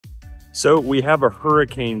So we have a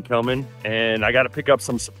hurricane coming and I got to pick up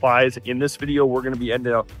some supplies. In this video, we're going to be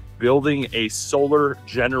ending up building a solar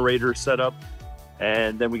generator setup.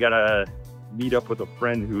 And then we got to meet up with a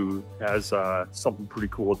friend who has something pretty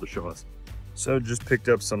cool to show us. So just picked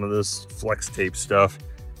up some of this flex tape stuff.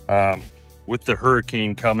 With the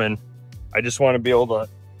hurricane coming, I just want to be able to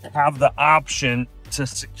have the option to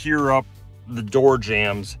secure up the door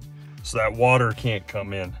jambs so that water can't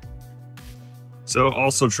come in. So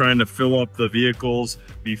also trying to fill up the vehicles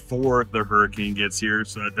before the hurricane gets here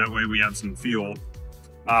so that way we have some fuel.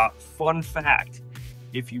 Fun fact,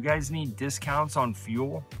 if you guys need discounts on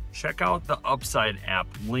fuel, check out the Upside app,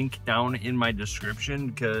 link down in my description,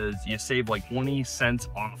 because you save like 20 cents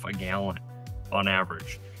off a gallon on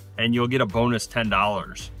average, and you'll get a bonus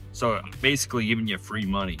 $10. So I'm basically giving you free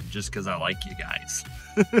money just because I like you guys.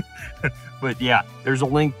 But yeah, there's a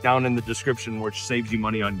link down in the description which saves you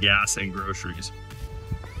money on gas and groceries.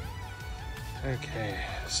 Okay,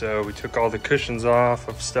 so we took all the cushions off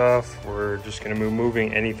of stuff. We're just gonna be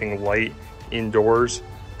moving anything light indoors.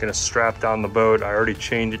 Gonna strap down the boat. I already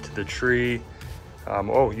chained it to the tree.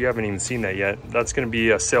 Oh, you haven't even seen that yet. That's gonna be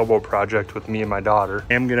a sailboat project with me and my daughter.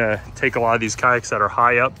 I'm gonna take a lot of these kayaks that are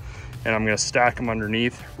high up and I'm gonna stack them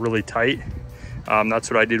underneath really tight.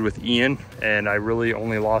 That's what I did with Ian, and I really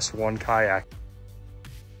only lost one kayak.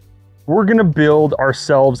 We're gonna build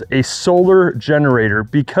ourselves a solar generator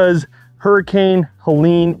because Hurricane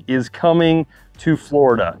Helene is coming to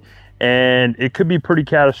Florida, and it could be pretty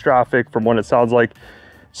catastrophic from what it sounds like.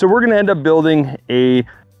 So we're gonna end up building a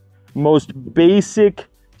most basic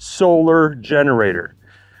solar generator.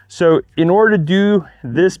 So in order to do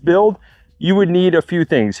this build, you would need a few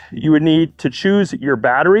things. You would need to choose your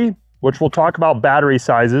battery, which we'll talk about battery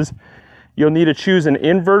sizes. You'll need to choose an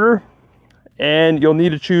inverter, and you'll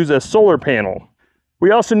need to choose a solar panel. We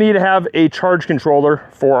also need to have a charge controller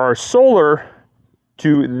for our solar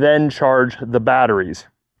to then charge the batteries.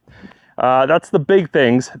 That's the big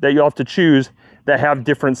things that you'll have to choose that have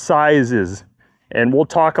different sizes. And we'll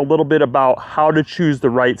talk a little bit about how to choose the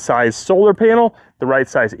right size solar panel, the right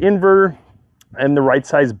size inverter, and the right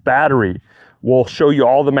size battery. We'll show you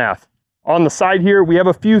all the math. On the side here, we have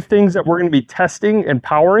a few things that we're going to be testing and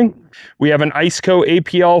powering. We have an Iceco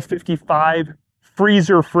APL 55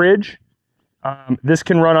 freezer fridge. This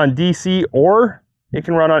can run on DC or it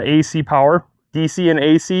can run on AC power. DC and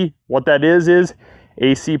AC, what that is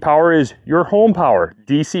AC power is your home power.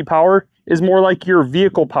 DC power is more like your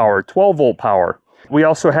vehicle power, 12 volt power. We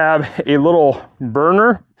also have a little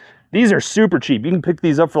burner. These are super cheap. You can pick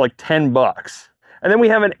these up for like 10 bucks. And then we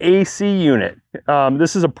have an AC unit.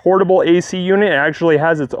 This is a portable AC unit. It actually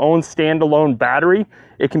has its own standalone battery.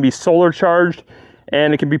 It can be solar charged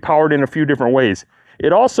and it can be powered in a few different ways.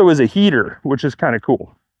 It also is a heater, which is kind of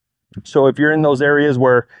cool. So if you're in those areas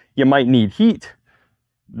where you might need heat,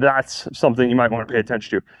 that's something you might want to pay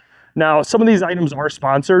attention to. Now, some of these items are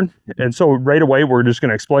sponsored, and so right away, we're just going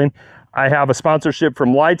to explain. I have a sponsorship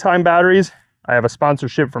from LiTime Batteries, I have a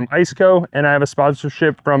sponsorship from Iceco, and I have a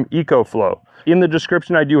sponsorship from Ecoflow. In the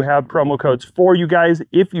description, I do have promo codes for you guys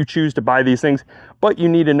if you choose to buy these things, but you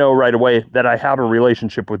need to know right away that I have a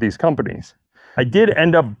relationship with these companies. I did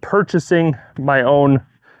end up purchasing my own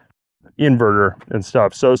inverter and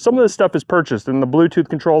stuff. So some of this stuff is purchased, and the Bluetooth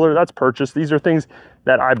controller, that's purchased. These are things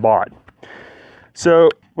that I bought. So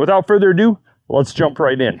without further ado, let's jump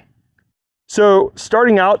right in. So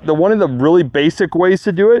starting out, one of the really basic ways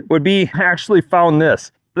to do it would be, I actually found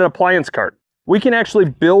this, an appliance cart. We can actually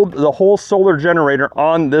build the whole solar generator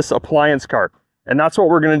on this appliance cart. And that's what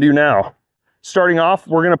we're gonna do now. Starting off,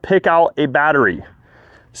 we're gonna pick out a battery.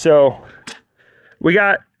 So we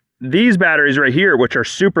got these batteries right here, which are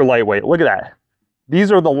super lightweight. Look at that.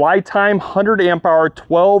 These are the LiTime 100 amp hour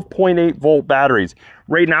 12.8 volt batteries.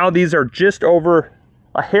 Right now, these are just over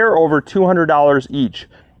a hair over $200 each.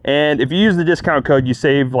 And if you use the discount code, you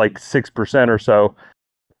save like 6% or so.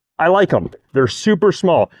 I like them. They're super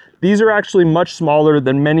small. These are actually much smaller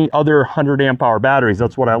than many other 100 amp hour batteries.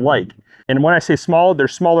 That's what I like. And when I say small, they're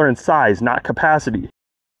smaller in size, not capacity.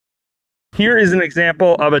 Here is an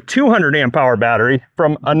example of a 200 amp hour battery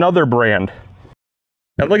from another brand.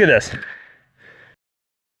 Now look at this.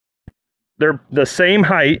 They're the same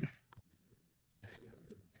height,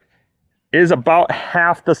 is about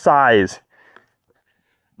half the size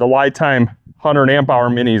the LiTime 100 amp hour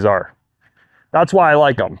minis are. That's why I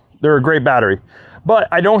like them. They're a great battery. But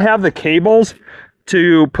I don't have the cables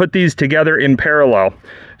to put these together in parallel.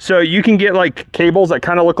 So you can get like cables that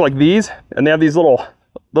kind of look like these, and they have these little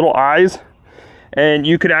eyes, and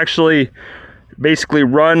you could actually basically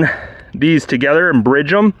run these together and bridge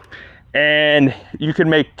them, and you can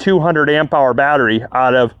make 200 amp hour battery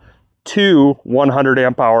out of two 100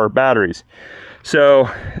 amp hour batteries. So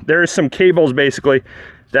there's some cables basically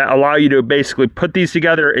that allow you to basically put these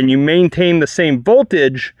together, and you maintain the same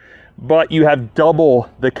voltage, but you have double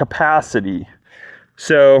the capacity.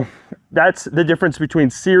 So that's the difference between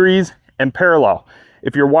series and parallel.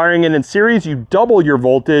 If you're wiring it in series, you double your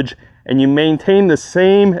voltage and you maintain the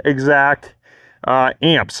same exact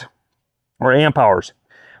amps or amp hours.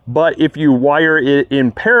 But if you wire it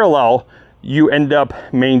in parallel, you end up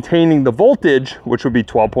maintaining the voltage, which would be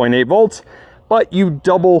 12.8 volts, but you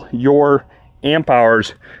double your amp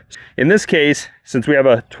hours. In this case, since we have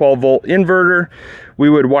a 12 volt inverter, we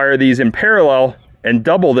would wire these in parallel and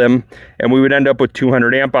double them, and we would end up with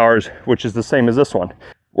 200 amp hours, which is the same as this one.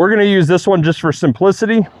 We're going to use this one just for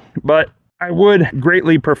simplicity, but I would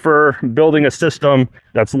greatly prefer building a system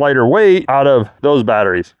that's lighter weight out of those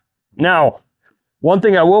batteries. Now, one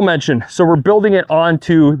thing I will mention, so we're building it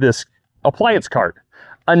onto this appliance cart.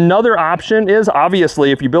 Another option is,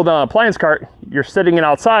 obviously, if you build it on an appliance cart, you're sitting it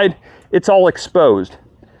outside, it's all exposed.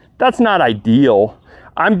 That's not ideal.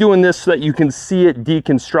 I'm doing this so that you can see it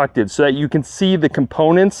deconstructed, so that you can see the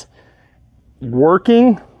components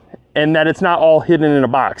working and that it's not all hidden in a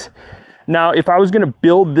box. Now, if I was gonna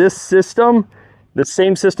build this system, the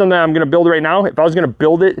same system that I'm gonna build right now, if I was gonna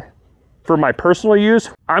build it for my personal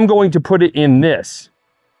use, I'm going to put it in this.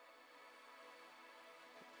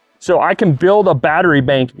 So I can build a battery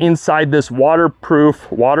bank inside this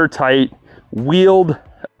waterproof, watertight, wheeled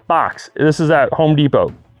box. This is at Home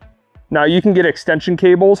Depot. Now you can get extension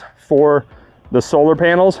cables for the solar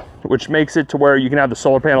panels, which makes it to where you can have the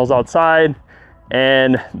solar panels outside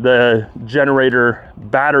and the generator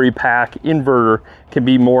battery pack inverter can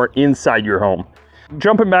be more inside your home.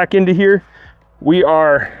 Jumping back into here, we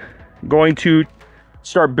are going to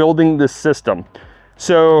start building this system.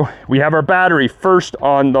 So we have our battery first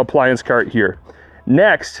on the appliance cart here.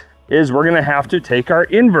 Next is we're gonna have to take our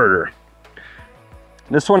inverter.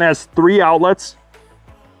 This one has 3 outlets.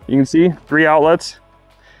 You can see 3 outlets.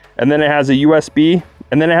 And then it has a USB,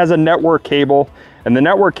 and then it has a network cable. And the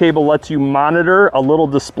network cable lets you monitor a little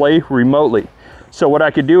display remotely. So what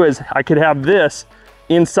I could do is I could have this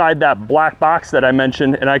inside that black box that I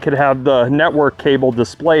mentioned, and I could have the network cable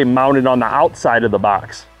display mounted on the outside of the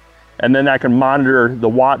box. And then I can monitor the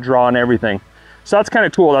watt draw and everything. So that's kind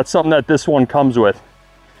of cool. That's something that this one comes with.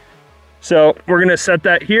 So we're gonna set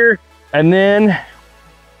that here, and then,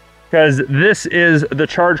 because this is the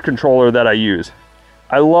charge controller that I use.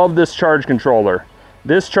 I love this charge controller.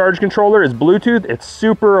 This charge controller is Bluetooth. It's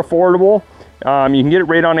super affordable. You can get it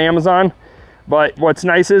right on Amazon. But what's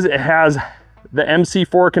nice is it has the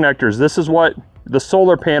MC4 connectors. This is what the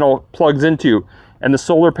solar panel plugs into. And the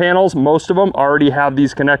solar panels, most of them already have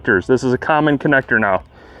these connectors. This is a common connector now.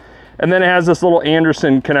 And then it has this little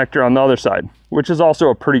Anderson connector on the other side, which is also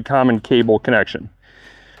a pretty common cable connection.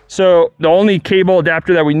 So the only cable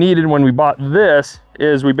adapter that we needed when we bought this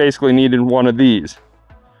is we basically needed one of these,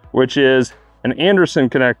 which is an Anderson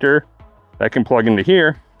connector that can plug into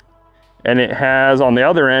here. And it has on the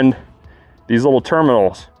other end, these little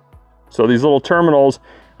terminals. So these little terminals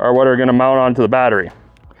are what are gonna mount onto the battery.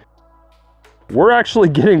 We're actually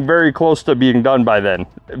getting very close to being done by then.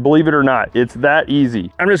 Believe it or not, it's that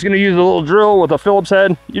easy. I'm just gonna use a little drill with a Phillips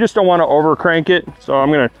head. You just don't wanna over crank it. So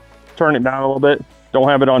I'm gonna turn it down a little bit. Don't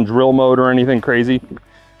have it on drill mode or anything crazy.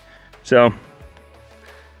 So,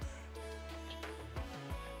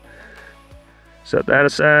 set that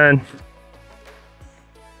aside.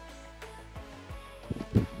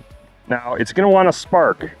 Now it's gonna wanna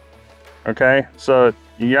spark, okay? So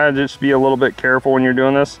you gotta just be a little bit careful when you're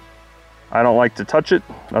doing this. I don't like to touch it,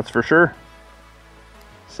 that's for sure.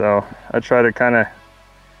 So I try to kind of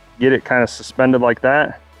get it kind of suspended like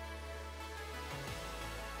that.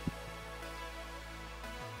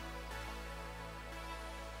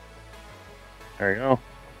 There you go.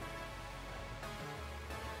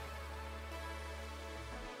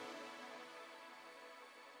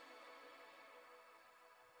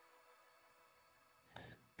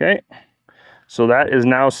 Okay, so that is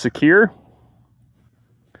now secure.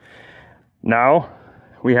 Now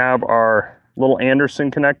we have our little Anderson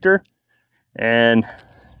connector, and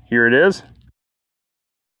here it is.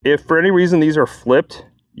 If for any reason these are flipped,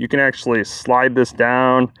 you can actually slide this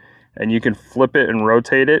down and you can flip it and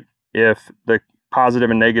rotate it if the positive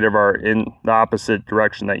and negative are in the opposite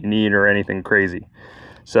direction that you need or anything crazy.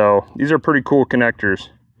 So these are pretty cool connectors.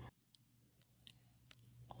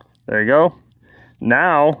 There you go.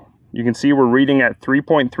 Now you can see we're reading at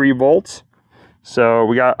 3.3 volts. So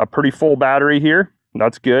we got a pretty full battery here.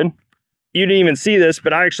 That's good. you didn't even see this,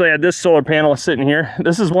 but I actually had this solar panel sitting here.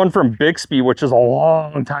 This is one from Bixby, which is a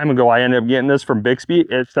long time ago. I ended up getting this from Bixby.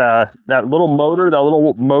 It's that little motor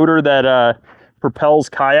that propels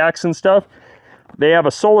kayaks and stuff. They have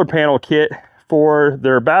a solar panel kit for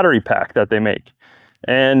their battery pack that they make.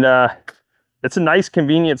 And it's a nice,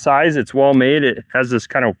 convenient size. It's well made. It has this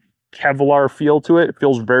kind of Kevlar feel to it. It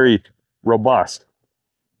feels very robust.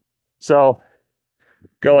 So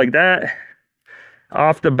go like that.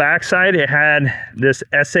 Off the backside, it had this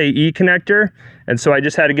SAE connector. And so I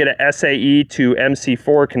just had to get a SAE to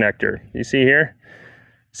MC4 connector. You see here?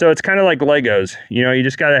 So it's kind of like Legos. You know, you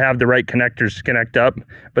just got to have the right connectors to connect up.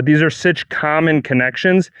 But these are such common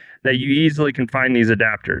connections that you easily can find these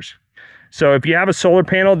adapters. So if you have a solar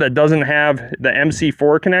panel that doesn't have the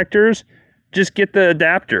MC4 connectors, just get the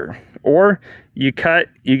adapter. Or you get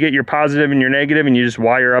your positive and your negative and you just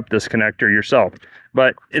wire up this connector yourself.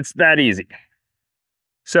 But it's that easy.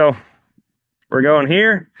 So we're going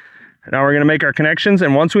here. Now we're going to make our connections.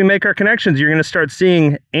 And once we make our connections, you're going to start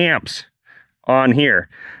seeing amps on here.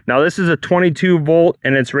 Now this is a 22 volt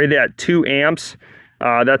and it's rated at 2 amps.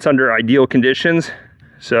 That's under ideal conditions.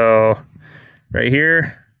 So right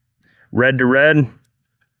here, red to red,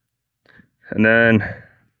 and then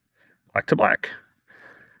black to black.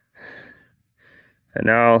 And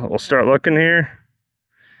now we'll start looking here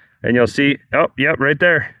and you'll see, oh, yep, right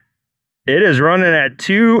there. It is running at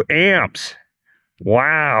 2 amps.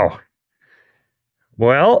 Wow.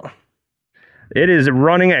 Well, it is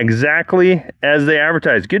running exactly as they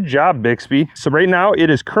advertised. Good job, Bixby. So right now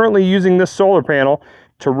it is currently using this solar panel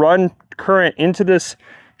to run current into this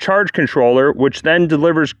charge controller, which then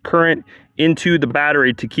delivers current into the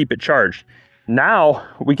battery to keep it charged. Now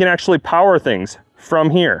we can actually power things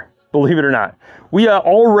from here, believe it or not. We are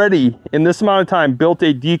already, in this amount of time, built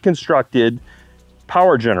a deconstructed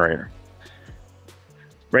power generator.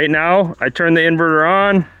 Right now, I turn the inverter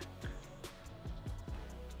on.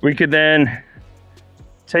 We could then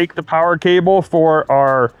take the power cable for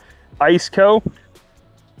our ice co.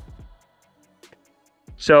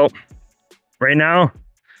 So right now,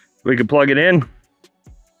 we can plug it in.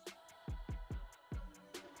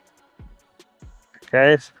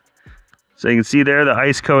 Okay, so you can see there the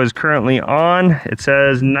ice co is currently on. It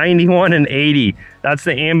says 91 and 80. That's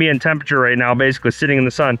the ambient temperature right now, basically sitting in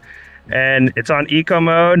the sun. And it's on eco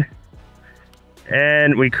mode.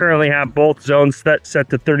 And we currently have both zones set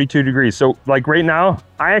to 32 degrees. So like right now,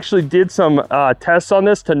 I actually did some tests on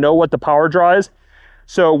this to know what the power draw is.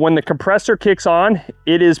 So when the compressor kicks on,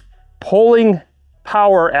 it is pulling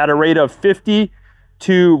power at a rate of 50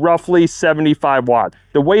 to roughly 75 watts.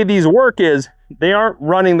 The way these work is they aren't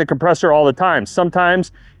running the compressor all the time.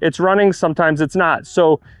 Sometimes it's running, sometimes it's not.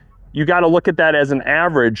 So you got to look at that as an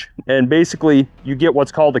average, and basically you get what's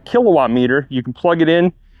called a kilowatt meter. You can plug it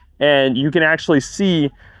in and you can actually see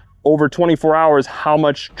over 24 hours how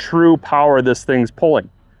much true power this thing's pulling.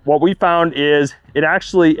 What we found is it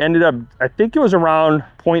actually ended up, I think it was around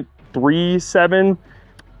 0.37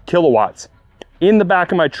 kilowatts in the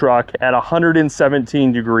back of my truck at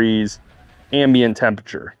 117 degrees ambient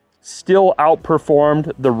temperature. Still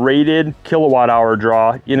outperformed the rated kilowatt hour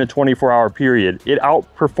draw in a 24-hour period. It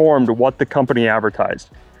outperformed what the company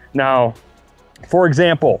advertised. Now, for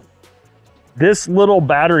example, this little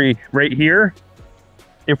battery right here,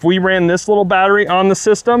 if we ran this little battery on the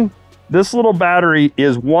system, this little battery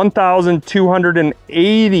is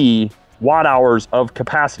 1,280 watt hours of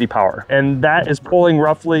capacity power. And that is pulling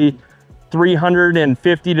roughly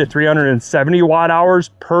 350 to 370 watt hours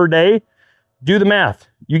per day. Do the math.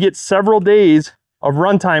 You get several days of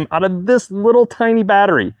runtime out of this little tiny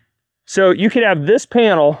battery. So you could have this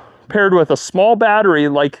panel paired with a small battery,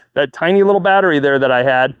 like that tiny little battery there that I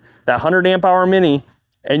had, that 100 amp hour mini,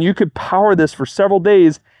 and you could power this for several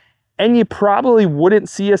days, and you probably wouldn't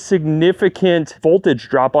see a significant voltage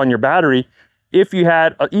drop on your battery if you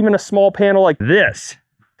had even a small panel like this.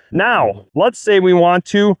 Now, let's say we want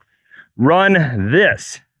to run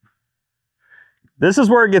this. This is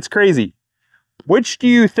where it gets crazy. Which do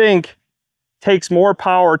you think takes more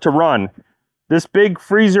power to run? This big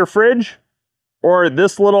freezer fridge or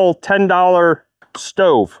this little $10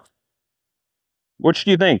 stove? Which do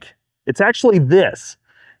you think? It's actually this.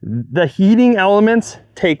 The heating elements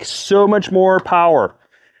take so much more power.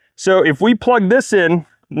 So if we plug this in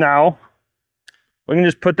now, we can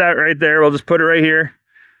just put that right there. We'll just put it right here.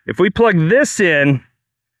 If we plug this in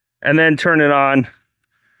and then turn it on,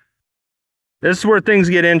 this is where things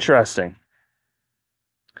get interesting.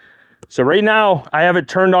 So right now I have it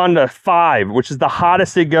turned on to 5, which is the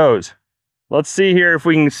hottest it goes. Let's see here if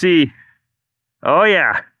we can see. Oh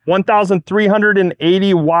yeah,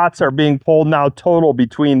 1,380 watts are being pulled now total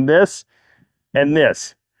between this and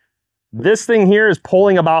this. This thing here is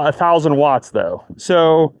pulling about 1,000 watts though.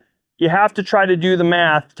 So you have to try to do the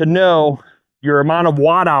math to know your amount of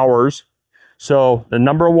watt hours. So the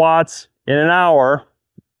number of watts in an hour,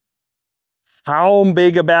 how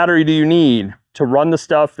big a battery do you need to run the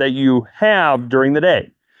stuff that you have during the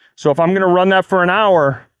day? So if I'm gonna run that for an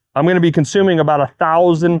hour, I'm gonna be consuming about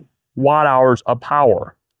 1,000 watt hours of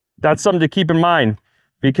power. That's something to keep in mind,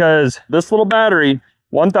 because this little battery,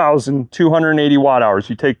 1,280 watt hours.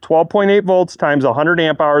 You take 12.8 volts times 100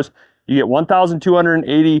 amp hours, you get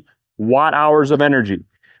 1,280 watt hours of energy.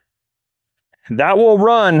 That will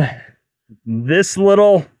run this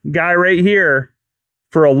little guy right here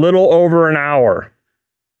for a little over an hour.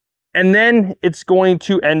 And then it's going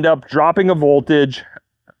to end up dropping a voltage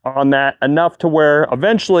on that enough to where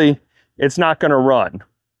eventually it's not going to run.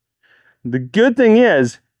 The good thing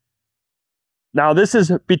is, now this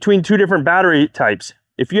is between two different battery types.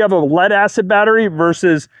 If you have a lead acid battery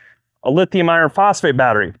versus a lithium iron phosphate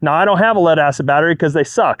battery. Now I don't have a lead acid battery because they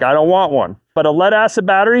suck. I don't want one. But a lead acid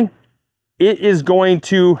battery, it is going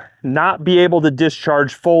to not be able to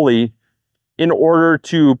discharge fully in order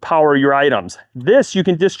to power your items. This you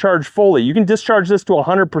can discharge fully. You can discharge this to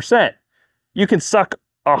 100%. You can suck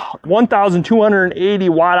 1,280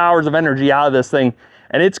 watt hours of energy out of this thing,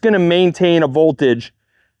 and it's going to maintain a voltage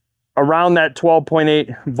around that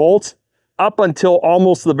 12.8 volts up until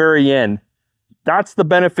almost the very end. That's the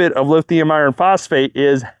benefit of lithium iron phosphate,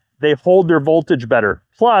 is they hold their voltage better.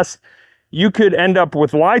 Plus, you could end up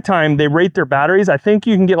with LiTime, they rate their batteries. I think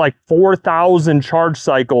you can get like 4,000 charge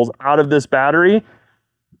cycles out of this battery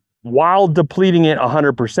while depleting it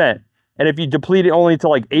 100%. And if you deplete it only to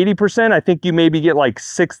like 80%, I think you maybe get like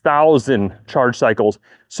 6,000 charge cycles.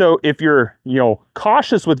 So if you're,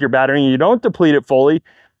 cautious with your battery and you don't deplete it fully,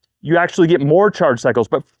 you actually get more charge cycles,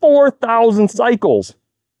 but 4,000 cycles.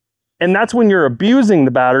 And that's when you're abusing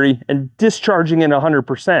the battery and discharging it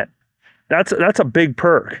 100%. That's a big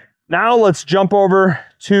perk. Now let's jump over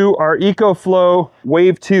to our Ecoflow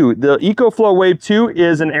Wave 2. The Ecoflow Wave 2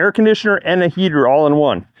 is an air conditioner and a heater all in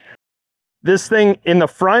one. This thing in the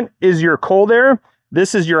front is your cold air.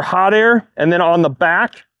 This is your hot air. And then on the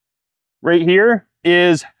back right here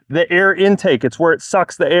is the air intake. It's where it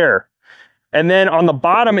sucks the air. And then on the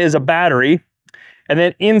bottom is a battery. And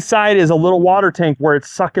then inside is a little water tank where it's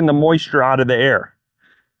sucking the moisture out of the air.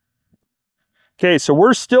 Okay, so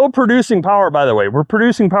we're still producing power, by the way. We're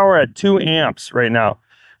producing power at 2 amps right now,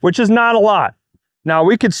 which is not a lot. Now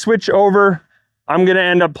we could switch over. I'm gonna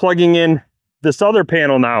end up plugging in this other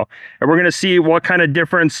panel now, and we're gonna see what kind of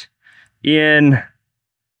difference in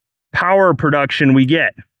power production we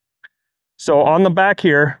get. So on the back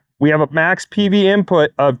here, we have a max PV input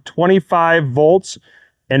of 25 volts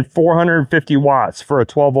and 450 watts for a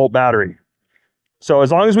 12 volt battery. So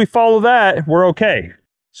as long as we follow that, we're okay.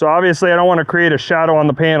 So obviously I don't want to create a shadow on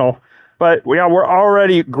the panel, but we're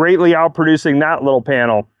already greatly outproducing that little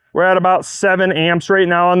panel. We're at about 7 amps right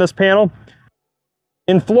now on this panel.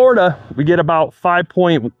 In Florida, we get about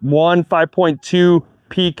 5.1, 5.2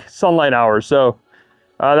 peak sunlight hours. So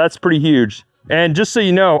that's pretty huge. And just so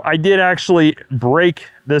you know, I did actually break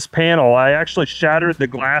this panel. I actually shattered the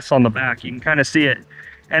glass on the back. You can kind of see it,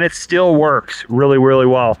 and it still works really, really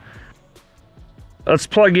well. Let's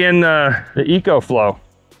plug in the Ecoflow.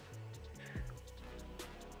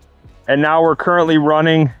 And now we're currently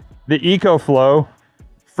running the Ecoflow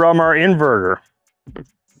from our inverter.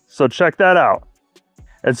 So check that out.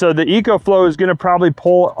 And so the Ecoflow is gonna probably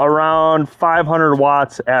pull around 500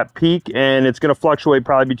 watts at peak, and it's gonna fluctuate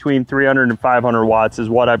probably between 300 and 500 watts is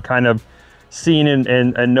what I've kind of seen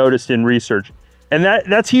and noticed in research. And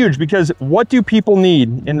that's huge, because what do people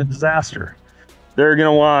need in a disaster? They're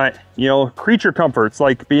gonna want, creature comforts,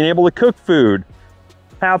 like being able to cook food,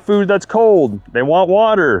 have food that's cold. They want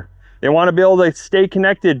water. They want to be able to stay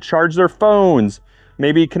connected, charge their phones,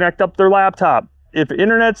 maybe connect up their laptop. If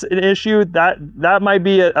internet's an issue, that might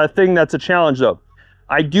be a thing that's a challenge though.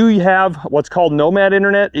 I do have what's called Nomad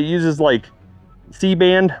internet. It uses like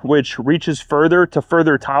C-band, which reaches further to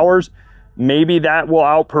further towers. Maybe that will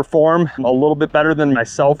outperform a little bit better than my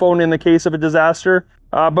cell phone in the case of a disaster.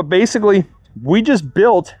 But basically, we just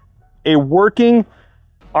built a working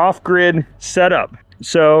off-grid setup.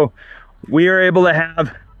 So we are able to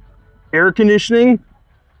have air conditioning.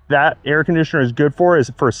 That air conditioner is good for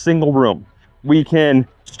is for a single room. We can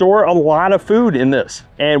store a lot of food in this,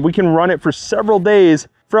 and we can run it for several days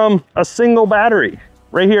from a single battery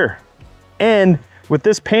right here. And with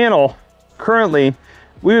this panel, currently,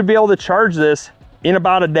 we would be able to charge this in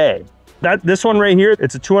about a day. This one right here,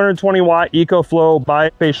 it's a 220 watt Ecoflow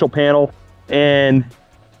bifacial panel, and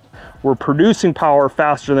we're producing power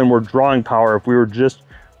faster than we're drawing power if we were just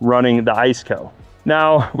running the IceCo.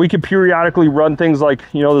 Now, we could periodically run things like,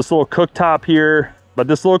 you know, this little cooktop here, but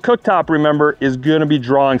this little cooktop, remember, is gonna be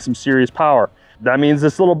drawing some serious power. That means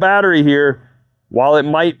this little battery here, while it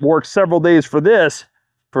might work several days for this,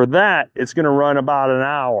 for that, it's gonna run about an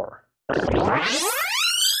hour.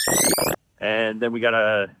 And then we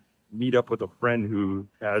gotta meet up with a friend who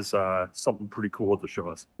has something pretty cool to show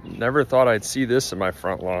us. Never thought I'd see this in my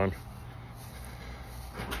front lawn.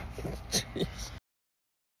 Jeez.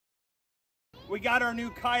 We got our new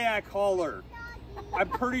kayak hauler. I'm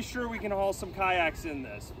pretty sure we can haul some kayaks in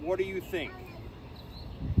this. What do you think?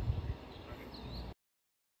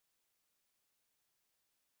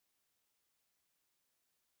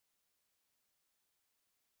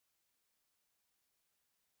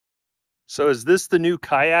 So is this the new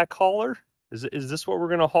kayak hauler? Is this what we're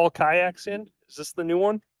gonna haul kayaks in? Is this the new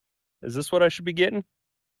one? Is this what I should be getting?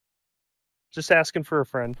 Just asking for a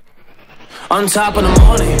friend. On top of the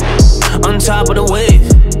morning, on top of the wave,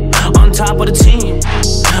 on top of the team,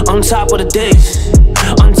 on top of the days,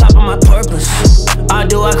 on top of my purpose. I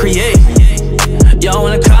create. Y'all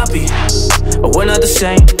wanna copy, but we're not the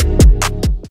same.